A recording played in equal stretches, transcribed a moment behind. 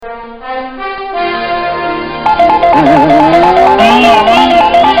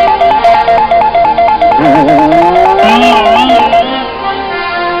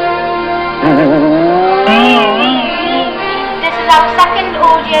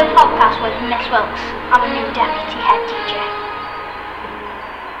Radio podcast with Miss Wilkes. I'm a new deputy head teacher.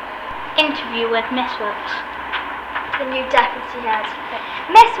 Interview with Miss Wilkes. The new deputy head.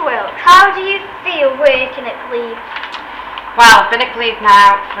 Miss Wilkes, how do you feel working at Glebe? Well, I've been at Glebe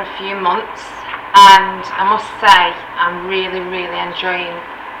now for a few months, and I must say I'm really enjoying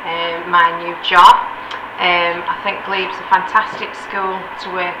my new job. I think Glebe's a fantastic school to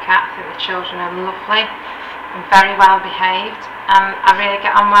work at. I think the children are lovely and very well behaved, and I really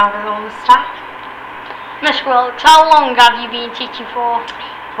get on well with all the staff. Miss Wilkes, how long have you been teaching for?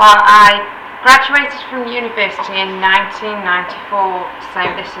 Well, I graduated from university in 1994, so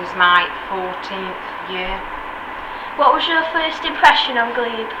this is my 14th year. What was your first impression of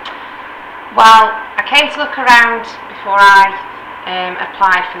Glebe? Well, I came to look around before I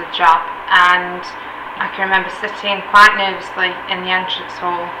applied for the job, and I can remember sitting quite nervously in the entrance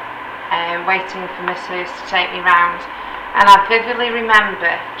hall, waiting for Miss Hurst to take me round. And I vividly remember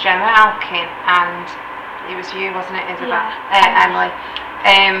Gemma Alkin, and it was you, wasn't it, Isabel? Yeah. Emily,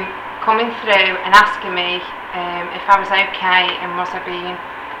 coming through and asking me if I was okay and was I being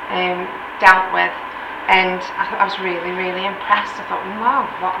dealt with. And I was really impressed. I thought, wow,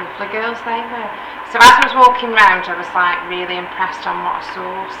 what lovely girls they were. So as I was walking round, I was like really impressed on what I saw.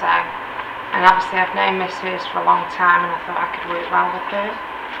 So. And obviously I've known Miss Hurst for a long time, and I thought I could work well with her.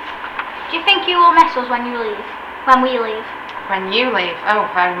 Do you think you will miss us when you leave? When we leave? When you leave?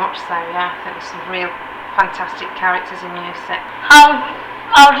 Oh, very much so, yeah. I think there's some real fantastic characters in Year 6.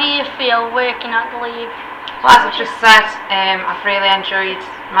 How do you feel working at Glebe? Well, as I've just said, I've really enjoyed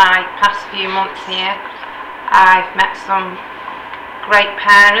my past few months here. I've met some great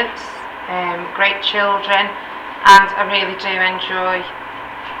parents, great children, and I really do enjoy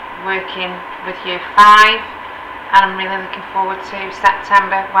working with Year 5, and I'm really looking forward to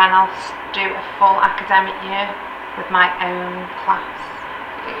September when I'll do a full academic year with my own class.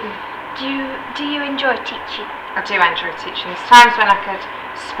 Do you enjoy teaching? I do enjoy teaching. There's times when I could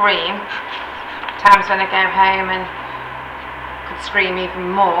scream, times when I go home and could scream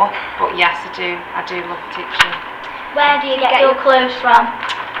even more, but yes, I do love teaching. Where do you get your clothes from?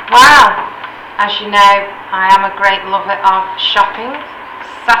 Well, as you know, I am a great lover of shopping.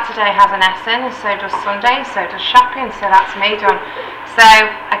 Saturday has an Essen, and so does Sunday, and so does shopping, so that's me done. So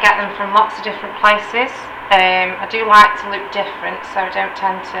I get them from lots of different places. I do like to look different, so I don't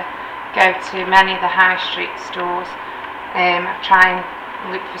tend to go to many of the high street stores. I try and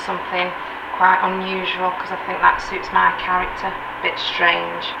look for something quite unusual, because I think that suits my character, a bit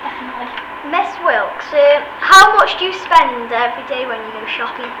strange. Definitely. Miss Wilkes, how much do you spend every day when you go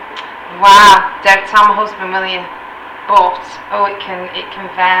shopping? Wow, don't tell my husband, will you? But it can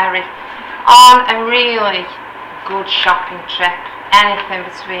vary. On a really good shopping trip, anything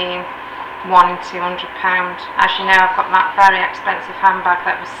between £100 and £200. As you know, I've got that very expensive handbag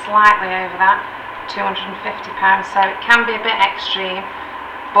that was slightly over that, £250. So it can be a bit extreme,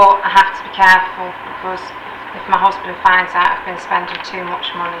 but I have to be careful, because if my husband finds out I've been spending too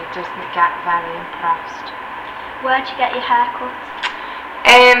much money, he doesn't get very impressed. Where'd you get your hair cut?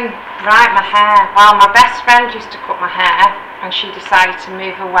 Right, my hair. Well, my best friend used to cut my hair, and she decided to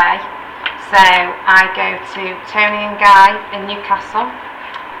move away. So I go to Tony and Guy in Newcastle,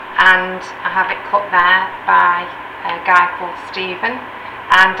 and I have it cut there by a guy called Stephen,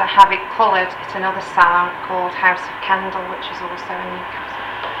 and I have it coloured at another salon called House of Kendall, which is also in Newcastle.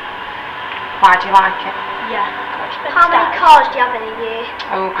 Why, do you like it? Yeah. Good. How many cars do you have in a year?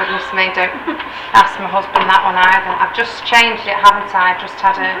 Oh goodness me, don't ask my husband that one either. I've just changed it, haven't I? I've just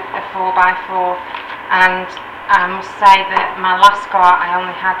had a 4x4, and I must say that my last car I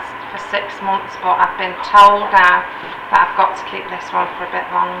only had for 6 months, but I've been told now that I've got to keep this one for a bit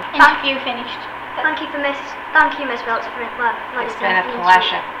longer. Interview finished. Thank you, Miss Wilkes, for It's been a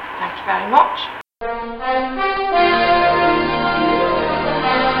pleasure. Thank you very much.